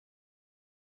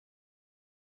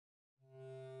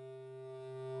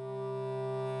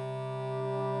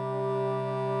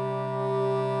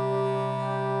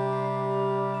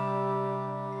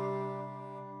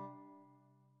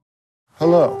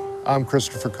Hello, I'm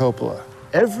Christopher Coppola.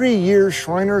 Every year,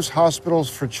 Shriners Hospitals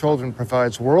for Children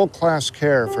provides world-class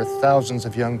care for thousands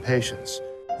of young patients.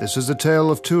 This is the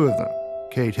tale of two of them,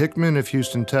 Kate Hickman of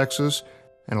Houston, Texas,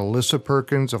 and Alissa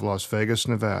Perkins of Las Vegas,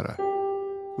 Nevada.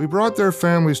 We brought their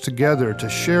families together to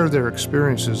share their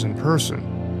experiences in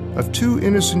person of two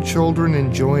innocent children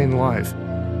enjoying life,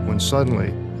 when suddenly,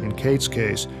 in Kate's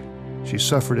case, she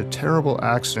suffered a terrible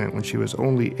accident when she was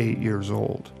only 8 years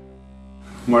old.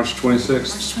 March 26th.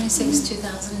 March 26,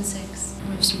 2006.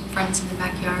 There were some friends in the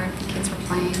backyard. The kids were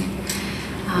playing.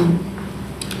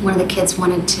 One of the kids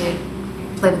wanted to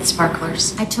play with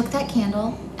sparklers. I took that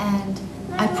candle and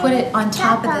I put it on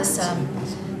top of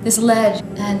this ledge,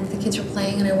 and the kids were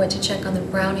playing, and I went to check on the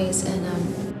brownies,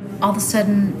 and all of a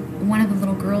sudden, one of the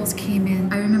little girls came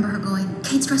in. I remember her going,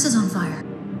 "Kate's dress is on fire."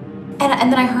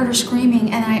 And then I heard her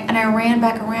screaming, and I ran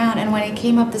back around, and when I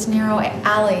came up this narrow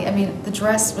alley, I mean, the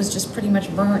dress was just pretty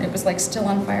much burnt. It was like still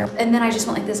on fire. And then I just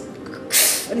went like this,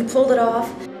 and pulled it off.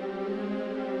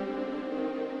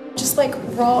 Just like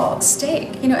raw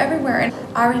steak, you know, everywhere. And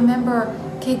I remember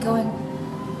Kate going,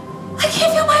 "I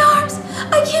can't feel my arms,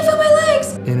 I can't feel my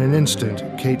legs." In an instant,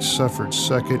 Kate suffered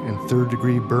second and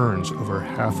third-degree burns over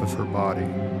half of her body.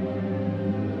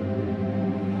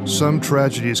 Some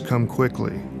tragedies come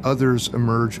quickly, others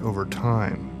emerge over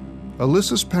time.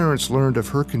 Alissa's parents learned of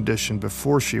her condition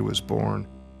before she was born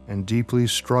and deeply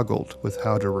struggled with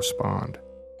how to respond.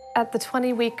 At the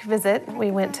 20-week visit,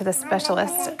 we went to the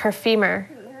specialist. Her femur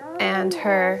and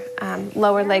her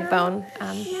lower leg bone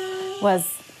was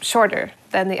shorter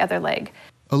than the other leg.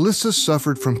 Alissa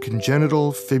suffered from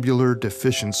congenital fibular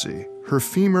deficiency. Her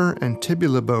femur and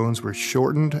tibula bones were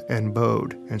shortened and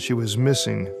bowed, and she was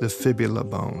missing the fibula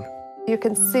bone. You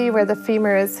can see where the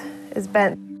femur is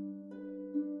bent.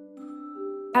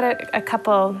 I had a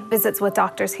couple visits with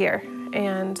doctors here,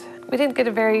 and we didn't get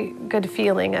a very good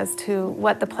feeling as to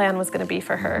what the plan was going to be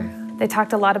for her. They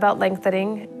talked a lot about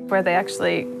lengthening, where they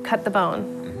actually cut the bone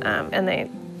and they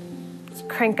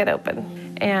crank it open.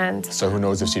 And so who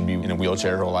knows if she'd be in a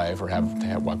wheelchair her whole life, or have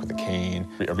to walk with a cane,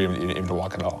 or be able to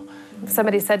walk at all.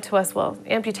 Somebody said to us, "Well,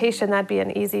 amputation, that'd be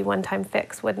an easy one-time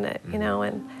fix, wouldn't it?" You know,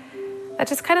 and that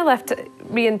just kind of left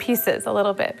me in pieces a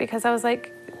little bit, because I was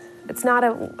like, it's not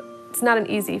an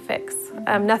easy fix.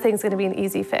 Nothing's going to be an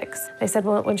easy fix. They said,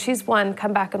 "Well, when she's one,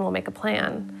 come back and we'll make a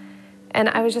plan." And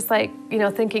I was just like, you know,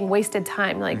 thinking wasted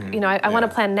time. Like, you know, I want to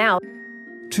plan now.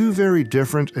 Two very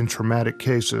different and traumatic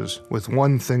cases with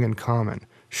one thing in common.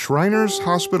 Shriners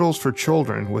Hospitals for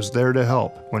Children was there to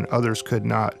help when others could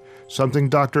not, something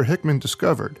Dr. Hickman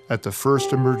discovered at the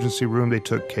first emergency room they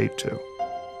took Kate to.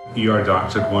 ER doc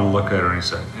took one look at her and he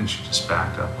said, and she just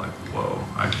backed up like, "Whoa,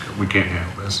 we can't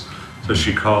handle this." So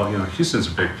she called, you know, Houston's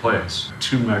a big place.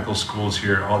 2 medical schools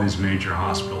here, all these major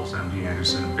hospitals, MD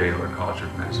Anderson, Baylor, College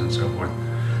of Medicine, and so forth.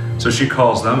 So she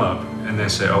calls them up and they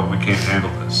say, "Oh, we can't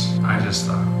handle this." I just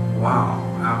thought, wow,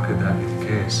 how could that be the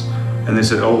case? And they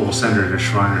said, "Oh, we'll send her to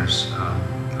Shriners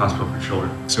Hospital for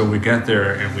Children." So we get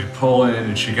there and we pull in,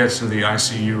 and she gets to the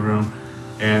ICU room,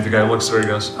 and the guy looks at her and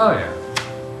goes, "Oh yeah,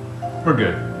 we're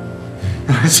good."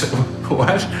 And I said,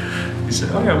 "What?" He said,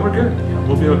 "Oh yeah, we're good. Yeah,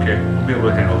 we'll be okay. We'll be able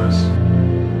to handle this."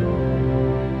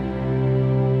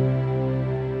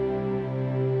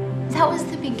 That was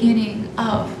the beginning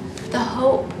of the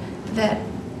hope that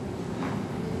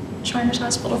Shriners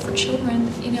Hospital for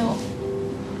Children, you know,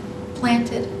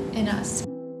 planted in us.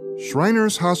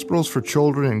 Shriners Hospitals for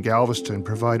Children in Galveston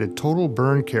provided total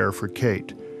burn care for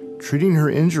Kate. Treating her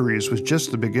injuries was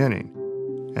just the beginning,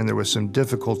 and there were some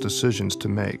difficult decisions to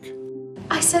make.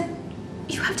 I said,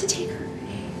 "You have to take her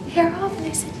hair off," and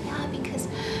they said, "Yeah, because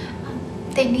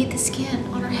they need the skin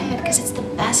on her head, because it's the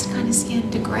best kind of skin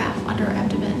to graft under her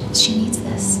abdomen. She needs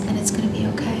this, and it's going to be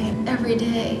okay." And every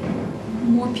day,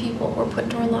 more people were put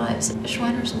into our lives.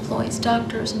 Shriners employees,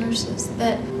 doctors, nurses,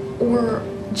 that were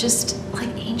just like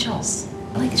angels.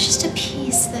 Like, it's just a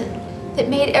piece that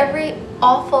made every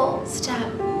awful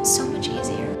step so much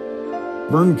easier.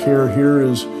 Burn care here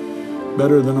is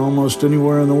better than almost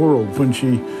anywhere in the world. When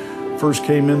she first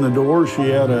came in the door, she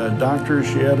had a doctor,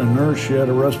 she had a nurse, she had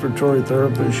a respiratory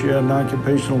therapist, she had an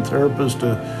occupational therapist,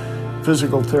 a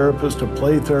physical therapist, a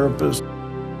play therapist.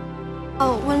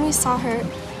 Oh, when we saw her,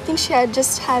 I think she had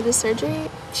just had the surgery.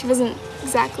 She wasn't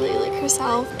exactly like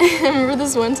herself. I remember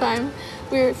this one time,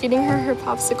 we were feeding her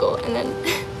popsicle, and then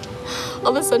all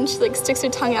of a sudden she like sticks her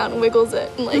tongue out and wiggles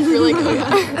it, and like we're like, "Oh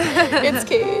yeah, it's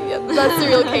Kate. Yeah, that's the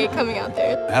real Kate coming out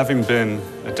there." Having been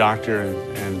a doctor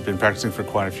and been practicing for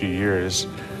quite a few years,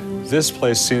 This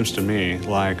place seems to me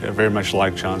like very much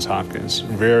like Johns Hopkins.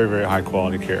 Very, very high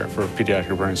quality care for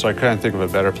pediatric burns. So I couldn't think of a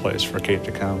better place for Kate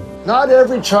to come. Not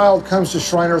every child comes to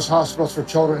Shriners Hospitals for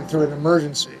Children through an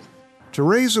emergency. To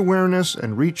raise awareness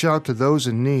and reach out to those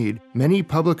in need, many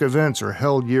public events are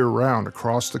held year-round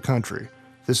across the country.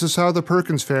 This is how the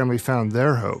Perkins family found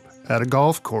their hope, at a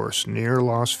golf course near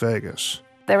Las Vegas.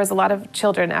 There was a lot of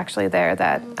children actually there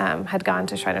that had gone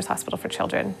to Shriners Hospital for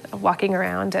Children, walking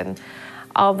around, and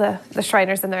all the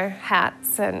Shriners in their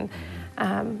hats. And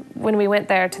when we went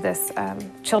there to this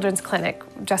children's clinic,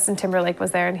 Justin Timberlake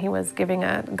was there, and he was giving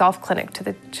a golf clinic to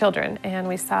the children. And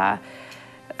we saw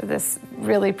this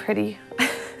really pretty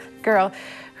girl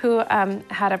who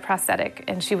had a prosthetic,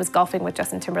 and she was golfing with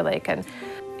Justin Timberlake. And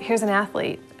here's an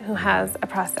athlete who has a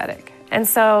prosthetic. And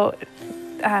so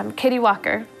Katie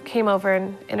Walker came over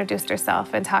and introduced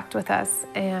herself and talked with us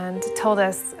and told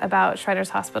us about Shriners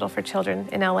Hospital for Children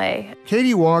in LA.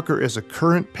 Katie Walker is a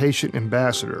current patient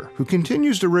ambassador who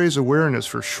continues to raise awareness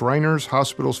for Shriners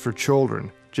Hospitals for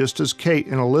Children, just as Kate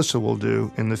and Alissa will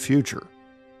do in the future.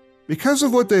 Because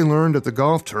of what they learned at the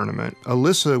golf tournament,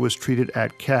 Alissa was treated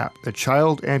at CAP, the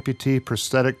Child Amputee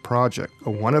Prosthetic Project,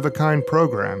 a one-of-a-kind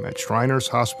program at Shriners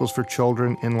Hospitals for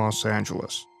Children in Los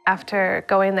Angeles. After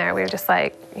going there, we were just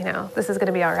like, you know, this is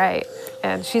gonna be all right,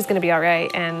 and she's gonna be all right,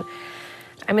 and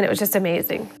I mean, it was just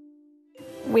amazing.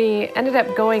 We ended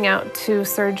up going out to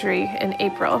surgery in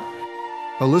April.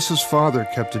 Alissa's father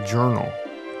kept a journal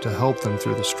to help them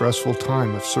through the stressful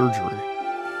time of surgery.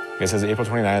 It says April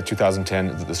 29th,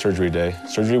 2010, the surgery day.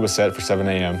 Surgery was set for 7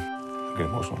 a.m. I'm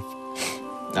getting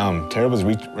emotional. Tara was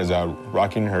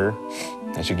rocking her,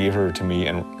 and she gave her to me,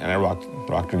 and I rocked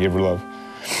her, gave her love.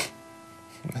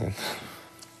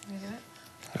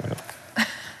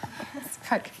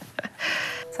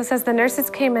 So it says the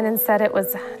nurses came in and said it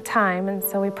was time, and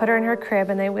so we put her in her crib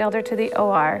and they wheeled her to the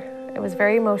OR. It was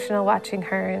very emotional watching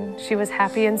her, and she was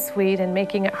happy and sweet and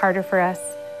making it harder for us.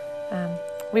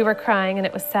 We were crying, and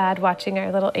it was sad watching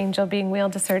our little angel being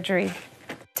wheeled to surgery.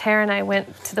 Tara and I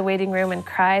went to the waiting room and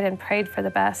cried and prayed for the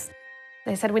best.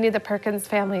 They said we need the Perkins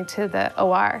family to the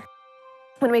OR.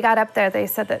 When we got up there, they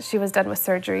said that she was done with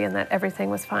surgery and that everything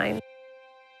was fine.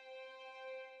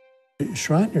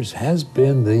 Shriners has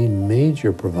been the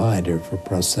major provider for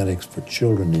prosthetics for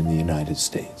children in the United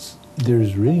States.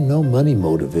 There's really no money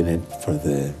motive in it for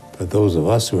those of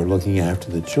us who are looking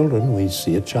after the children. We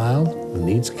see a child who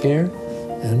needs care,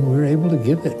 and we're able to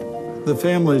give it. The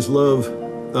families love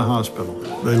the hospital.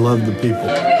 They love the people.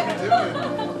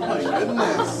 Oh my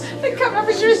goodness.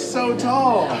 You're so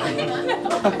tall.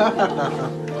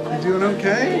 You doing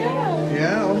okay?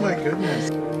 Yeah, oh my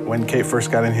goodness. When Kate first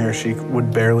got in here, she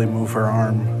would barely move her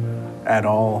arm at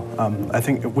all. I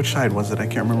think, which side was it? I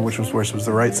can't remember which was worse. It was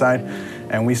the right side.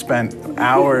 And we spent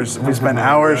hours,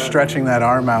 stretching that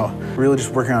arm out, really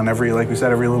just working on like we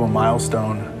said, every little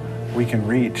milestone we can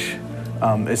reach.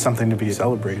 Is something to be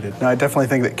celebrated. Now, I definitely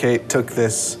think that Kate took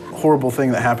this horrible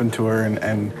thing that happened to her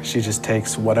and she just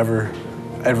takes whatever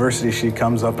adversity she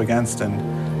comes up against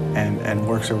and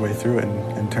works her way through it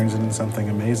and turns it into something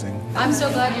amazing. I'm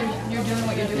so glad you're doing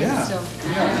what you're doing still.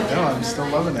 Yeah, no, I'm still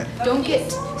loving it. Don't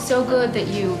get so good that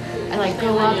you like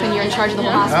grow up and you're in charge of the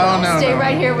whole hospital. Oh, no, Stay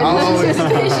right here with the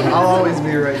patient. I'll always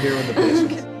be right here with the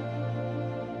patients.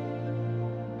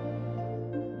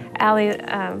 Allie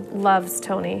loves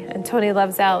Tony, and Tony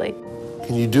loves Allie.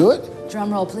 Can you do it?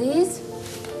 Drum roll, please.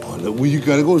 Oh, look, well, you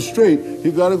gotta go straight.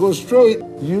 You gotta go straight.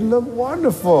 You look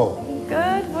wonderful.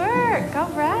 Good work,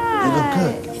 all right. You look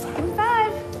good. Give me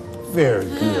 5. Very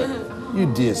good. You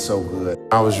did so good.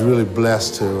 I was really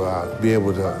blessed to be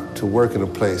able to work in a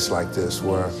place like this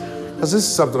because this is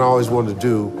something I always wanted to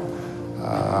do.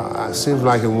 It seems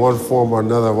like in one form or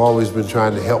another, I've always been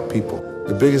trying to help people.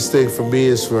 The biggest thing for me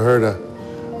is for her to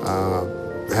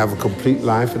have a complete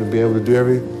life and to be able to do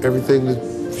everything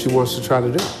that she wants to try to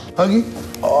do. Huggy?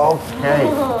 Okay.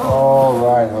 All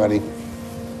right, honey.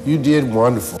 You did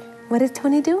wonderful. What did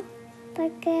Tony do?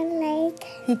 Broke a leg.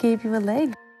 He gave you a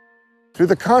leg. Through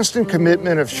the constant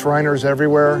commitment of Shriners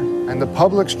everywhere and the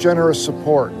public's generous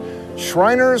support,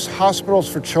 Shriners Hospitals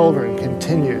for Children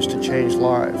continues to change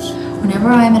lives. Whenever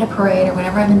I'm at a parade or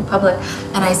whenever I'm in public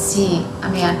and I see a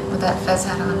man with that fez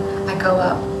hat on, I go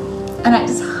up and I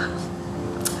just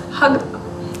hug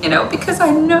them, you know, because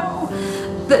I know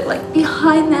that like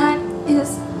behind that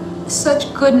is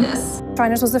such goodness.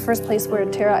 Shriners was the first place where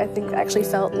Tara, I think, actually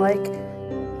felt like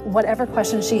whatever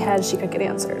questions she had, she could get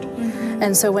answered.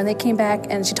 And so when they came back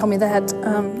and she told me that,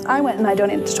 I went and I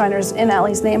donated to Shriners in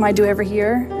Allie's name. I do every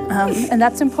year, and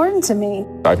that's important to me.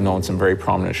 I've known some very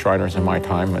prominent Shriners in my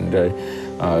time, and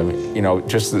you know,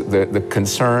 just the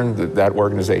concern that that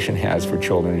organization has for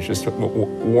children is just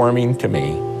warming to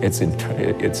me. It's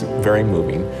very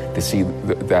moving to see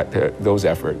those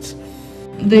efforts.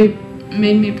 They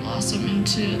made me blossom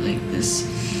into like this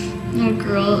little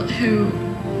girl who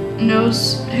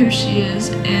knows who she is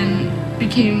and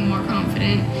became more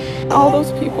confident. All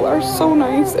those people are so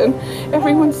nice and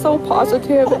everyone's so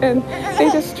positive, and they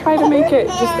just try to make it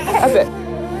just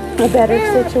a better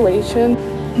situation.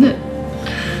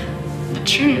 The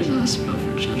Children's Hospital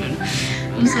for Children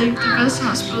was like the best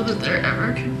hospital that there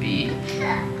ever could be,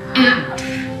 and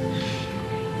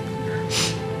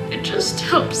it just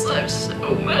helps lives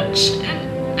so much,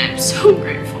 and I'm so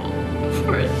grateful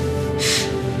for it,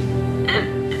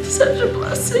 and it's such a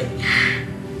blessing.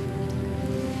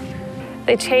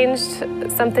 They changed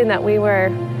something that we were,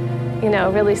 you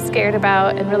know, really scared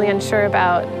about and really unsure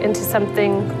about into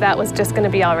something that was just going to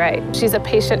be all right. She's a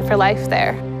patient for life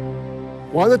there.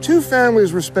 While the two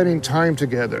families were spending time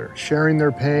together, sharing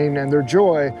their pain and their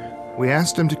joy, we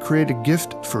asked them to create a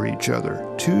gift for each other.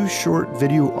 2 short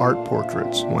video art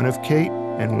portraits, one of Kate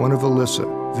and one of Alissa,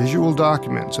 visual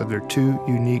documents of their 2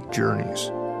 unique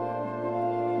journeys.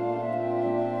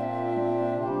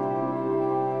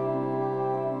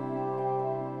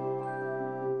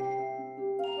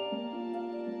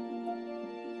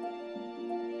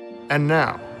 And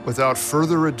now, without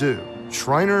further ado,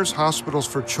 Shriners Hospitals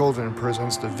for Children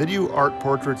presents the video art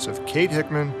portraits of Kate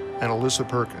Hickman and Alissa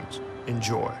Perkins.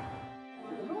 Enjoy.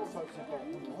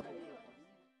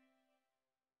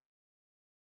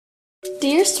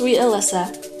 Dear sweet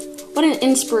Alissa, what an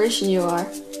inspiration you are.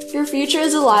 Your future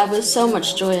is alive with so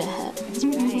much joy ahead.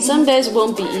 Some days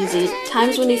won't be easy,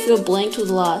 times when you feel blanked with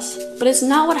loss, but it's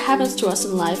not what happens to us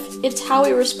in life, it's how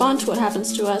we respond to what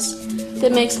happens to us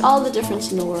that makes all the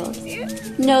difference in the world.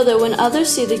 Know that when others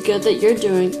see the good that you're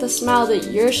doing, the smile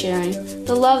that you're sharing,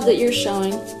 the love that you're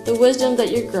showing, the wisdom that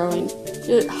you're growing,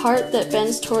 the heart that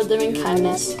bends toward them in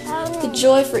kindness, the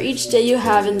joy for each day you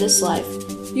have in this life,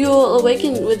 you will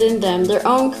awaken within them their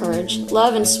own courage,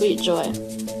 love, and sweet joy.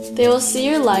 They will see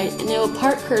your light, and they will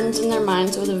part curtains in their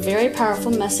minds with a very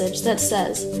powerful message that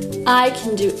says, I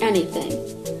can do anything.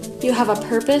 You have a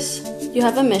purpose, you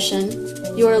have a mission,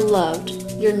 you are loved,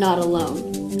 you're not alone.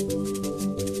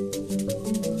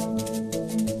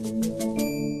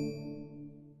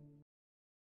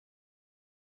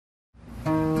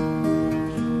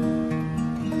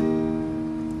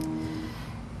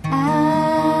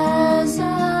 As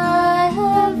I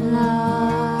have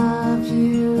loved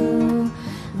you,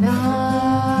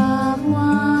 love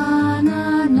one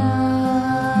another.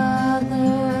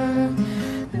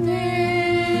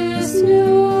 This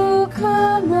new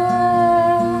commandment,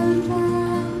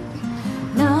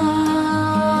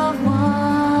 love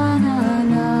one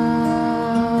another.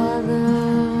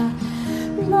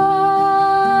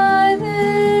 By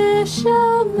this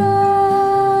shall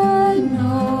men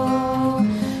know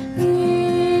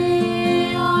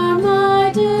ye are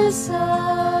my disciples,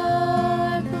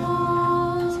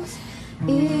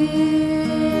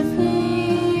 if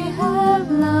ye have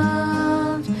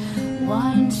loved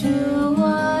one to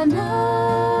another.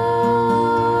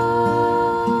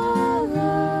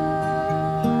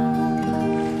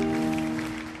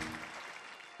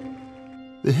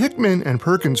 The Hickman and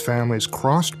Perkins families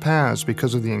crossed paths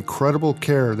because of the incredible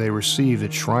care they received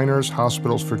at Shriners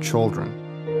Hospitals for Children.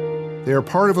 They are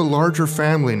part of a larger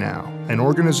family now, an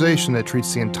organization that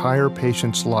treats the entire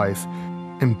patient's life,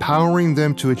 empowering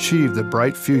them to achieve the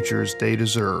bright futures they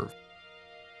deserve.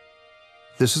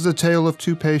 This is a tale of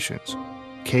 2 patients,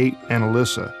 Kate and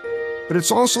Alissa, but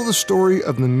it's also the story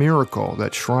of the miracle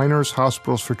that Shriners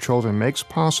Hospitals for Children makes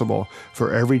possible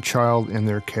for every child in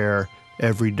their care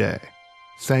every day.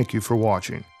 Thank you for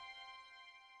watching.